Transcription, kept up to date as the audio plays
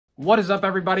What is up,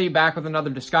 everybody? Back with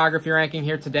another discography ranking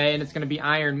here today, and it's going to be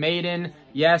Iron Maiden.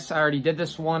 Yes, I already did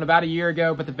this one about a year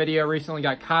ago, but the video recently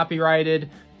got copyrighted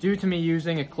due to me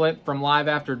using a clip from Live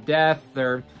After Death,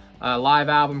 their live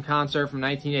album concert from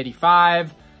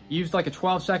 1985. Used like a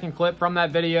 12-second clip from that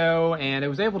video, and it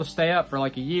was able to stay up for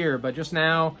like a year, but just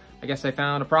now, I guess they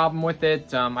found a problem with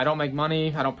it. I don't make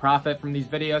money, I don't profit from these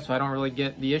videos, so I don't really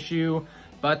get the issue.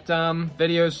 But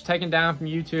videos taken down from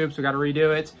YouTube, so got to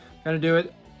redo it. Gonna do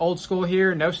it old school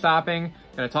here, no stopping.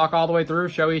 Gonna talk all the way through,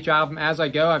 show each album as I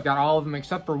go. I've got all of them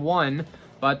except for one,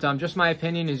 but just my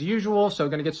opinion as usual, so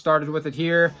gonna get started with it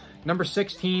here. Number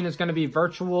 16 is gonna be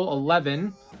Virtual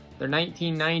 11, their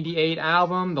 1998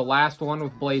 album, the last one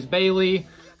with Blaze Bayley.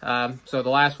 So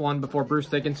the last one before Bruce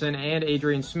Dickinson and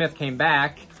Adrian Smith came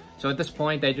back. So at this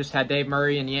point, they just had Dave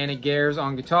Murray and Yannick Gers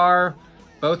on guitar.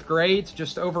 Both great.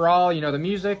 Just overall, you know, the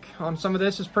music on some of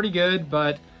this is pretty good,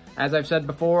 but as I've said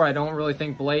before, I don't really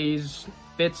think Blaze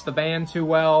fits the band too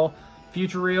well.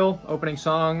 Future Real, opening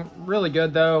song, really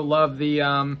good though. Love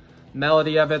the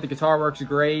melody of it. The guitar works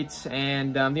great.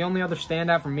 And the only other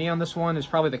standout for me on this one is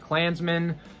probably The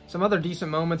Klansman. Some other decent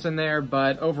moments in there,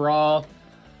 but overall,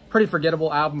 pretty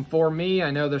forgettable album for me. I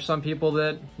know there's some people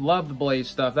that love the Blaze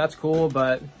stuff. That's cool,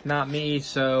 but not me.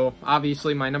 So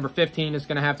obviously my number 15 is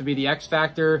going to have to be The X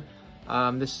Factor.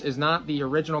 This is not the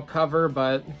original cover,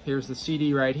 but here's the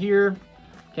CD right here.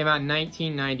 Came out in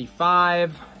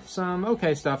 1995. Some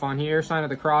okay stuff on here. Sign of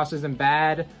the Cross isn't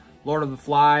bad. Lord of the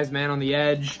Flies, Man on the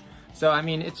Edge. So, I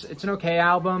mean, it's an okay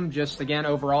album. Just, again,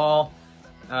 overall,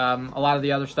 a lot of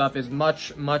the other stuff is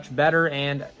much, much better.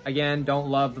 And, again, don't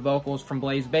love the vocals from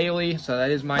Blaze Bayley. So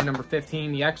that is my number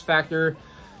 15, The X Factor.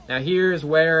 Now here's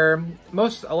where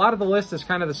a lot of the list is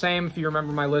kind of the same if you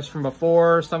remember my list from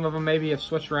before. Some of them maybe have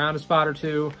switched around a spot or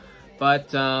two. But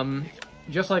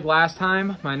just like last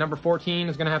time, my number 14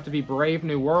 is going to have to be Brave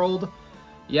New World.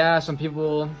 Yeah, some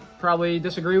people probably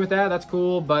disagree with that. That's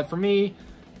cool. But for me,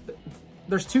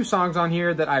 there's two songs on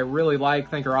here that I really like,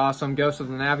 think are awesome. Ghost of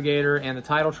the Navigator and the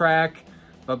title track.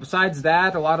 But besides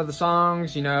that, a lot of the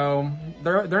songs, you know,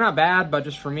 they're not bad, but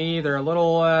just for me, they're a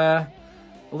little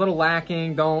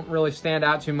lacking, don't really stand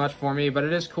out too much for me, but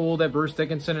it is cool that Bruce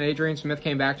Dickinson and Adrian Smith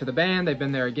came back to the band. They've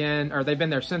been there again, or they've been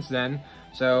there since then,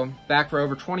 so back for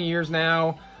over 20 years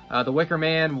now. The Wicker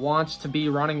Man wants to be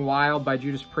Running Wild by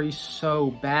Judas Priest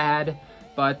so bad,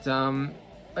 but a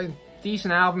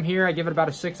decent album here. I give it about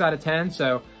a 6 out of 10,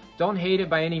 so don't hate it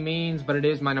by any means, but it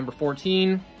is my number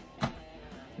 14.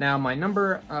 Now my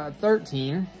number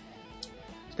 13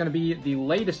 is going to be the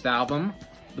latest album,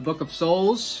 The Book of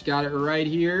Souls. Got it right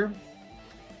here.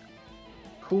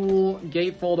 Cool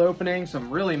gatefold opening. Some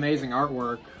really amazing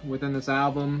artwork within this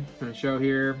album. I'm going to show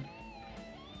here.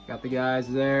 Got the guys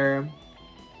there.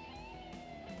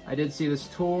 I did see this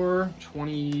tour,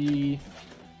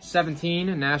 2017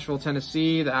 in Nashville,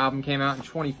 Tennessee. The album came out in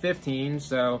 2015,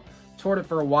 so toured it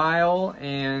for a while.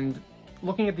 And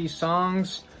looking at these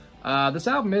songs, this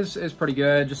album is pretty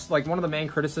good. Just like one of the main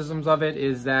criticisms of it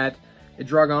is that it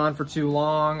drug on for too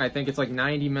long. I think it's like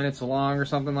 90 minutes long or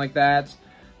something like that.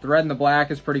 The Red and the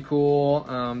Black is pretty cool.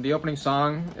 The opening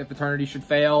song, If Eternity Should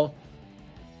Fail,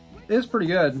 is pretty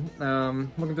good.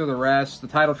 Looking through the rest, the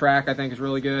title track I think is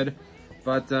really good.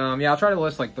 But yeah, I'll try to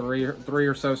list like three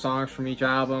or so songs from each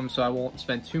album, so I won't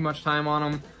spend too much time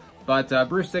on them. But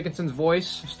Bruce Dickinson's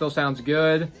voice still sounds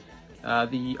good.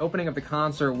 The opening of the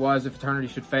concert was If Eternity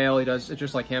Should Fail. It's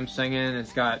just like him singing.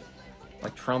 It's got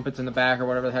like trumpets in the back or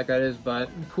whatever the heck that is, but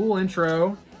cool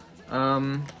intro.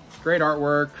 Great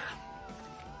artwork.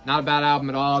 Not a bad album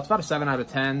at all. It's about a 7 out of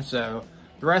 10, so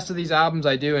the rest of these albums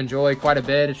I do enjoy quite a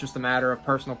bit. It's just a matter of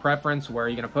personal preference, where are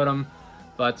you going to put them.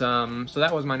 But, so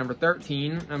that was my number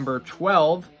 13. Number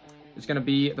 12 is going to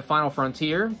be The Final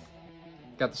Frontier.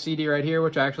 Got the CD right here,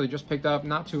 which I actually just picked up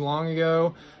not too long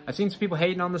ago. I've seen some people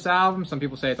hating on this album. Some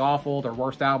people say it's awful, their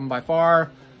worst album by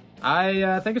far.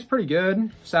 I think it's pretty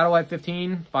good. Satellite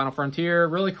 15, Final Frontier,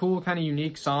 really cool, kind of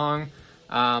unique song.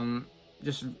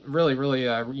 Just really, really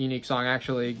unique song,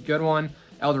 actually. Good one.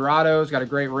 Eldorado's got a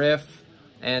great riff.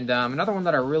 And another one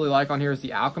that I really like on here is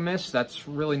The Alchemist. That's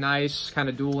really nice, kind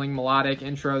of dueling melodic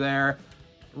intro there.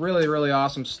 Really, really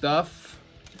awesome stuff.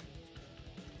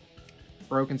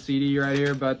 Broken CD right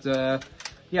here, but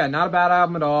yeah, not a bad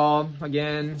album at all.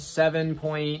 Again, 7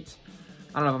 point...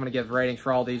 I don't know if I'm going to give ratings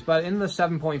for all these, but in the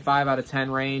 7.5 out of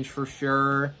 10 range for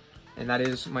sure. And that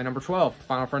is my number 12,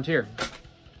 Final Frontier.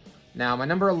 Now, my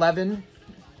number 11,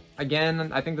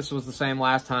 again, I think this was the same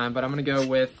last time, but I'm going to go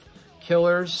with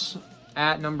Killers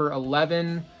at number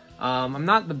 11. I'm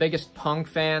not the biggest punk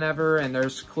fan ever, and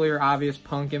there's clear, obvious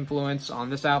punk influence on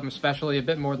this album, especially a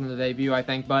bit more than the debut, I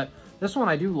think, but This one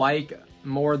I do like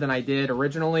more than I did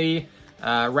originally.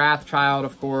 Wrathchild,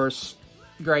 of course,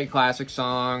 great classic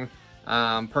song.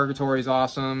 Purgatory is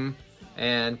awesome.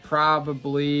 And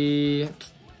probably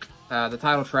the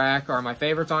title track are my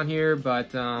favorites on here,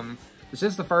 but this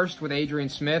is the first with Adrian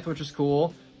Smith, which is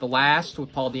cool. The last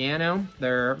with Paul Di'Anno.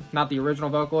 They're not the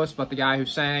original vocalist, but the guy who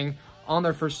sang on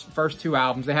their first two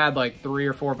albums. They had like 3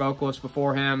 or 4 vocalists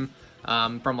before him,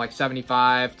 from like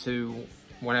 75 to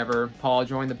whenever Paul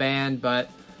joined the band, but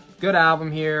good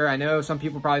album here. I know some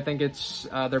people probably think it's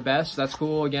their best. That's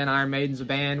cool. Again, Iron Maiden's a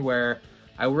band where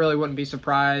I really wouldn't be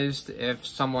surprised if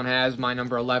someone has my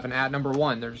number 11 at number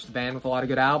 1. They're just a band with a lot of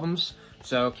good albums.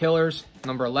 So Killers,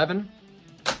 number 11.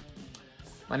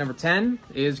 My number 10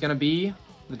 is going to be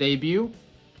the debut.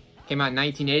 Came out in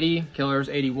 1980, Killers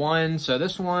 81. So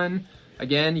this one,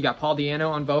 again, you got Paul Di'Anno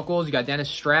on vocals. You got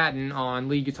Dennis Stratton on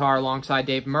lead guitar alongside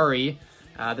Dave Murray.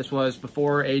 This was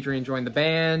before Adrian joined the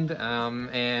band.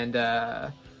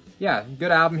 Yeah,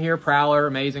 good album here. Prowler,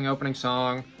 amazing opening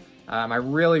song. I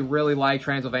really, really like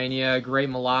Transylvania. Great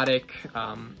melodic,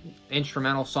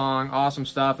 instrumental song. Awesome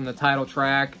stuff in the title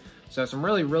track. So some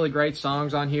really, really great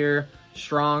songs on here.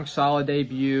 Strong, solid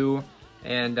debut.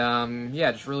 And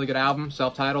yeah, just really good album.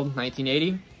 Self-titled,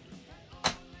 1980.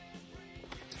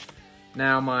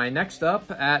 Now my next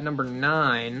up at number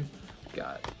 9.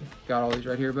 Got all these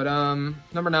right here. But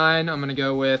number 9, I'm going to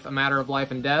go with A Matter of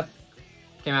Life and Death.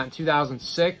 Came out in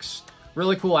 2006.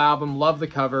 Really cool album. Love the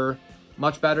cover.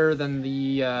 Much better than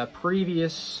the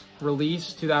previous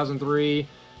release, 2003,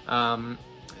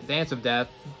 Dance of Death.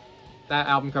 That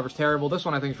album cover's terrible. This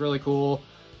one I think is really cool.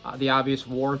 The obvious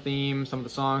war theme, some of the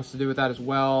songs to do with that as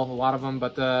well, a lot of them.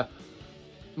 But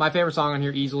my favorite song on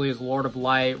here easily is Lord of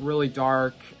Light. Really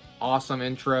dark, awesome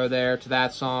intro there to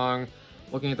that song.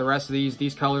 Looking at the rest of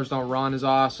these Colors Don't Run is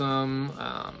awesome.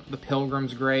 The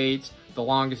Pilgrim's great. The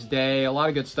Longest Day, a lot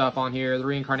of good stuff on here. The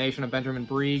Reincarnation of Benjamin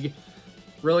Brieg.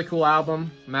 Really cool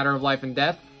album, Matter of Life and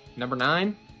Death, number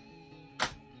 9.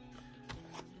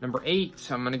 Number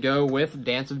 8, I'm going to go with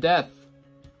Dance of Death.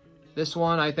 This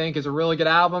one, I think, is a really good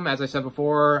album. As I said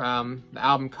before, the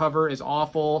album cover is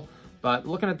awful, but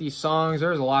looking at these songs,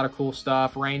 there's a lot of cool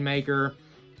stuff. Rainmaker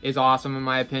is awesome, in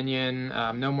my opinion.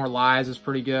 No More Lies is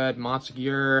pretty good.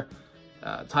 Montsegur,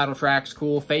 title track's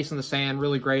cool. Face in the Sand,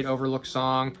 really great overlooked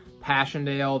song.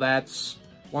 Passchendaele, that's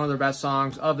one of their best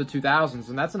songs of the 2000s.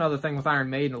 And that's another thing with Iron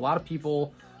Maiden. A lot of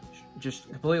people just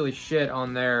completely shit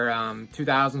on their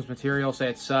 2000s material, say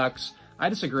it sucks. I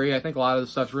disagree. I think a lot of the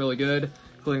stuff's really good,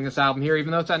 including this album here,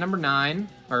 even though it's at number 9.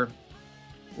 Or,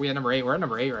 we had number 8. We're at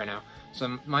number 8 right now.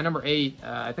 So my number 8,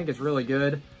 I think it's really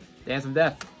good. Dance of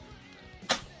Death.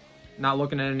 Not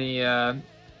looking at any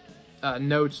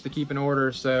notes to keep in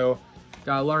order, so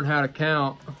gotta learn how to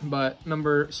count. But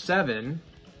number 7...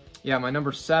 yeah, my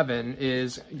number 7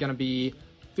 is going to be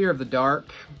Fear of the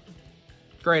Dark.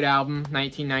 Great album,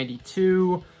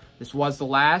 1992. This was the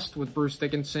last with Bruce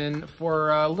Dickinson.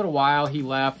 For a little while, he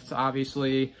left,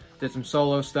 obviously. Did some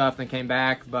solo stuff, then came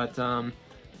back. But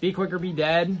Be Quick or Be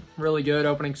Dead, really good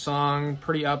opening song.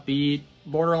 Pretty upbeat.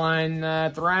 Borderline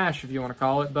thrash, if you want to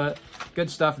call it. But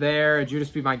good stuff there. Judas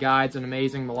Be My Guide's an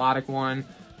amazing melodic one.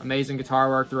 Amazing guitar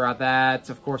work throughout that.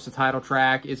 Of course, the title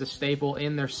track is a staple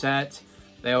in their set.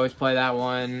 They always play that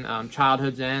one.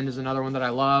 Childhood's End is another one that I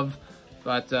love.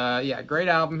 But, yeah, great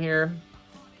album here.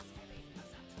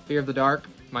 Fear of the Dark,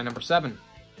 my number 7.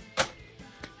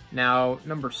 Now,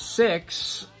 number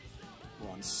 6.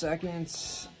 1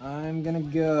 second. I'm going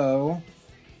to go...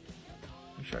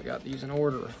 make sure I got these in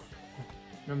order.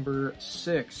 Number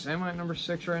 6. Am I at number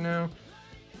 6 right now?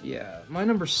 Yeah, my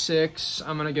number 6,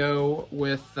 I'm going to go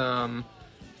with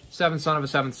Seventh Son of a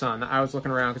Seventh Son. I was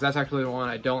looking around because that's actually the one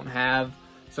I don't have.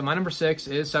 So my number 6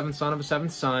 is Seventh Son of a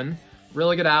Seventh Son.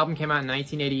 Really good album, came out in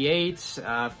 1988.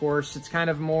 Of course, it's kind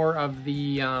of more of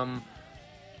the,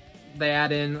 they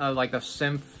add in like the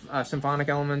symphonic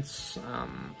elements.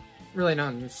 Really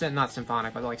not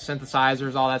symphonic, but like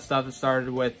synthesizers, all that stuff that started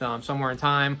with Somewhere in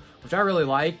Time, which I really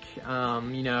like.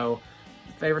 You know,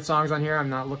 favorite songs on here, I'm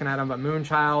not looking at them, but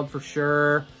Moonchild for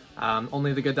sure.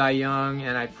 Only the Good Die Young,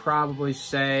 and I'd probably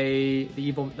say The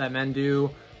Evil That Men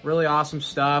Do. Really awesome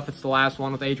stuff. It's the last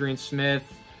one with Adrian Smith.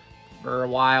 For a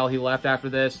while, he left after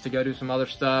this to go do some other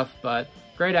stuff, but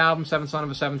great album, Seventh Son of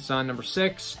a Seventh Son, number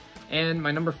 6. And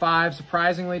my number 5,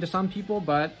 surprisingly to some people,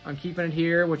 but I'm keeping it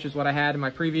here, which is what I had in my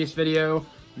previous video,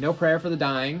 No Prayer for the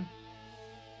Dying.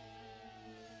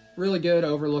 Really good,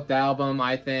 overlooked album,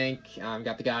 I think.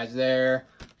 Got the guys there.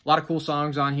 A lot of cool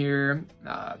songs on here.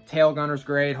 Tail Gunner's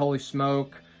great, Holy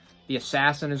Smoke. The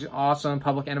Assassin is awesome,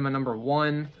 Public Enemy number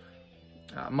 1.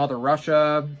 Mother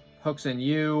Russia, Hooks in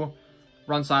You.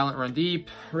 Run Silent, Run Deep.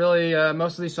 Really,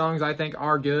 most of these songs I think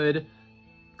are good.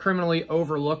 Criminally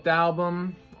overlooked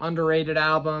album, underrated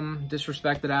album,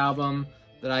 disrespected album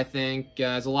that I think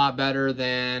is a lot better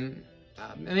than,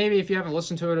 maybe if you haven't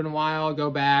listened to it in a while, go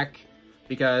back,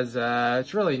 because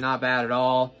it's really not bad at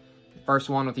all. First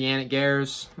one with Yannick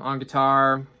Gers on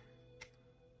guitar.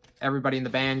 Everybody in the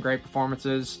band, great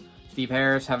performances. Steve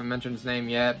Harris, haven't mentioned his name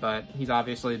yet, but he's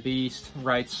obviously a beast.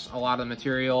 Writes a lot of the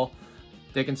material.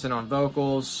 Dickinson on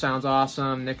vocals, sounds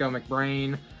awesome. Nico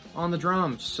McBrain on the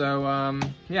drums. So,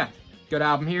 yeah, good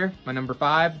album here. My number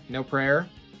 5, No Prayer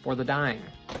for the Dying.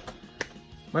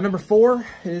 My number 4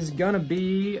 is gonna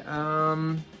be,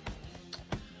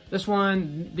 this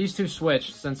one, these two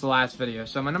switched since the last video.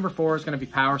 So my number 4 is gonna be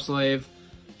Power Slave.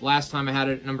 Last time I had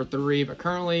it at number 3, but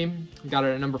currently got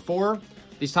it at number 4.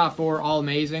 These top 4 all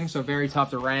amazing, so very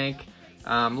tough to rank.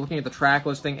 Looking at the track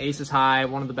listing, Ace is High,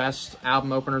 one of the best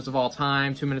album openers of all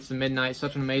time. 2 Minutes to Midnight,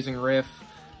 such an amazing riff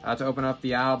to open up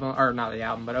the album, or not the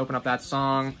album, but open up that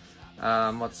song.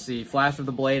 Let's see, Flash of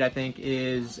the Blade, I think,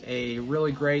 is a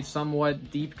really great, somewhat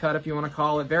deep cut, if you want to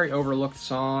call it. Very overlooked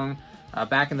song.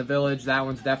 Back in the Village, that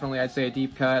one's definitely, I'd say, a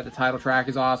deep cut. The title track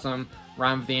is awesome.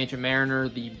 Rhyme of the Ancient Mariner,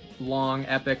 the long,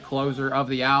 epic closer of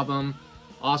the album.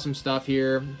 Awesome stuff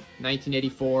here.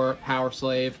 1984, Power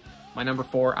Slave. My number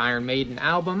 4, Iron Maiden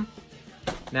album.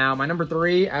 Now, my number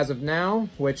 3, as of now,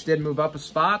 which did move up a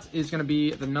spot, is going to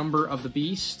be The Number of the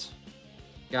Beast.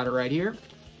 Got it right here.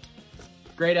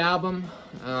 Great album.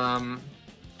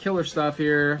 Killer stuff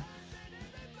here.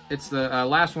 It's the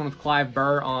last one with Clive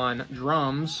Burr on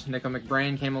drums. Nico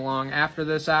McBrain came along after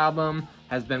this album,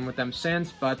 has been with them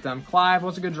since, but Clive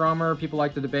was a good drummer. People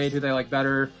like to debate who they like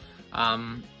better.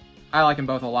 I like them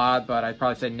both a lot, but I'd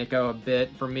probably say Nico a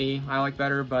bit for me. I like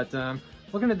better, but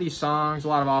looking at these songs, a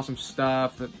lot of awesome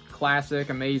stuff. The classic,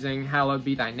 amazing, Hallowed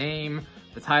Be Thy Name,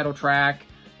 the title track,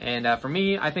 and for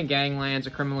me, I think Gangland's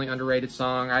a criminally underrated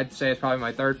song. I'd say it's probably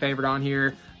my 3rd favorite on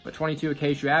here, but 22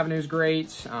 Acacia Avenue is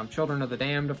great. Children of the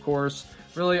Damned, of course.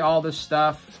 Really, all this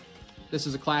stuff. This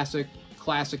is a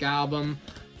classic album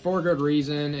for good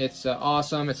reason. It's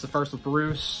awesome. It's the first with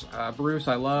Bruce. Bruce,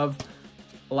 I love.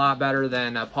 A lot better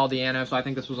than Paul Di'Anno, so I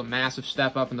think this was a massive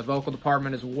step up in the vocal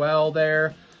department as well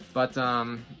there. But,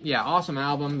 yeah, awesome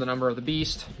album, The Number of the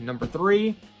Beast, number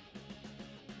 3.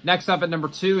 Next up at number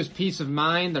 2 is Peace of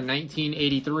Mind, their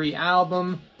 1983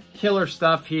 album. Killer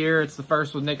stuff here. It's the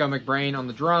first with Nico McBrain on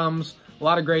the drums. A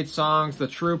lot of great songs. The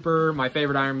Trooper, my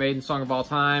favorite Iron Maiden song of all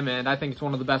time, and I think it's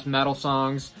one of the best metal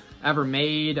songs ever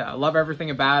made. I love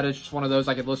everything about it. It's just one of those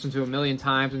I could listen to a million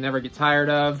times and never get tired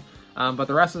of. But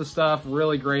the rest of the stuff,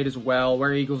 really great as well.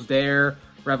 Where Eagles Dare,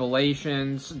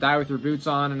 Revelations, Die With Your Boots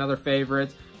On, another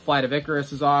favorite. Flight of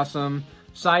Icarus is awesome.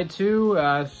 Side 2,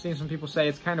 I've seen some people say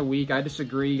it's kind of weak. I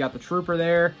disagree. You got the Trooper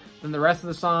there. Then the rest of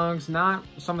the songs, not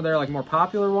some of their like more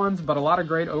popular ones, but a lot of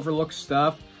great overlooked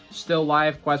stuff. Still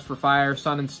Life, Quest for Fire,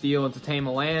 Sun and Steel, and To Tame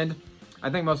a Land. I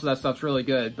think most of that stuff's really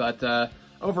good, but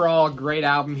overall, great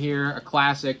album here. A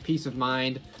classic, Peace of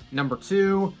Mind, number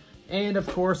 2. And of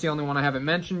course, the only one I haven't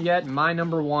mentioned yet, my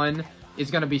number 1 is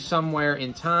going to be Somewhere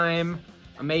in Time.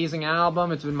 Amazing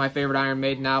album. It's been my favorite Iron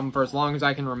Maiden album for as long as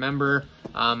I can remember.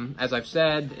 As I've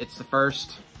said, it's the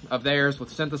first of theirs with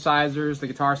synthesizers, the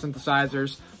guitar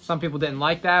synthesizers. Some people didn't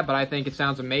like that, but I think it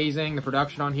sounds amazing. The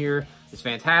production on here is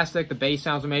fantastic. The bass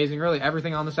sounds amazing. Really,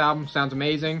 everything on this album sounds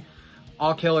amazing.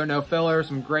 All killer, no filler.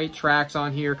 Some great tracks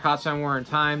on here. Caught Somewhere in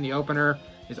Time, the opener,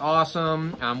 is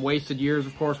awesome. Wasted Years,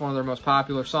 of course, one of their most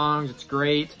popular songs. It's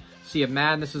great. Sea of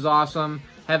Madness is awesome.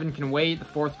 Heaven Can Wait, the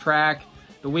 4th track.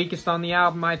 The weakest on the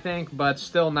album, I think, but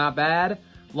still not bad.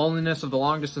 Loneliness of the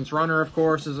Long Distance Runner, of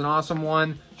course, is an awesome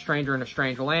one. Stranger in a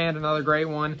Strange Land, another great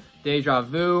one. Deja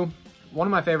Vu, one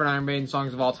of my favorite Iron Maiden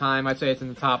songs of all time. I'd say it's in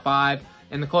the top 5.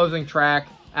 And the closing track,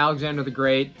 Alexander the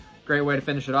Great. Great way to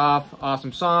finish it off.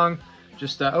 Awesome song.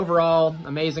 Just overall,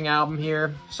 amazing album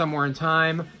here. Somewhere in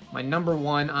Time, my number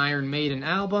 1 Iron Maiden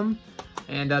album.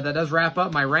 And that does wrap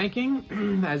up my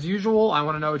ranking. As usual, I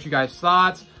want to know what you guys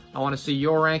thought. I want to see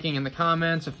your ranking in the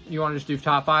comments. If you want to just do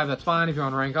top 5, that's fine. If you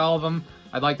want to rank all of them,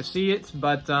 I'd like to see it.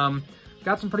 But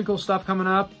got some pretty cool stuff coming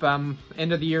up.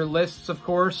 End of the year lists, of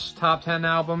course. Top 10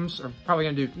 albums. Or probably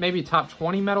going to do maybe top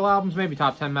 20 metal albums. Maybe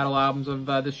top 10 metal albums of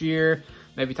this year.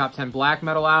 Maybe top 10 black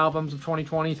metal albums of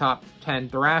 2020. Top 10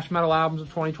 thrash metal albums of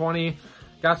 2020.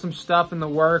 Got some stuff in the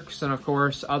works. And, of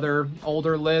course, other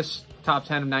older lists. Top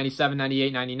 10 of 97,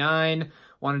 98, 99.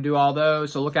 Want to do all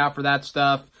those. So look out for that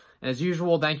stuff. And as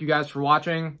usual, thank you guys for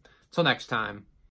watching. Till next time.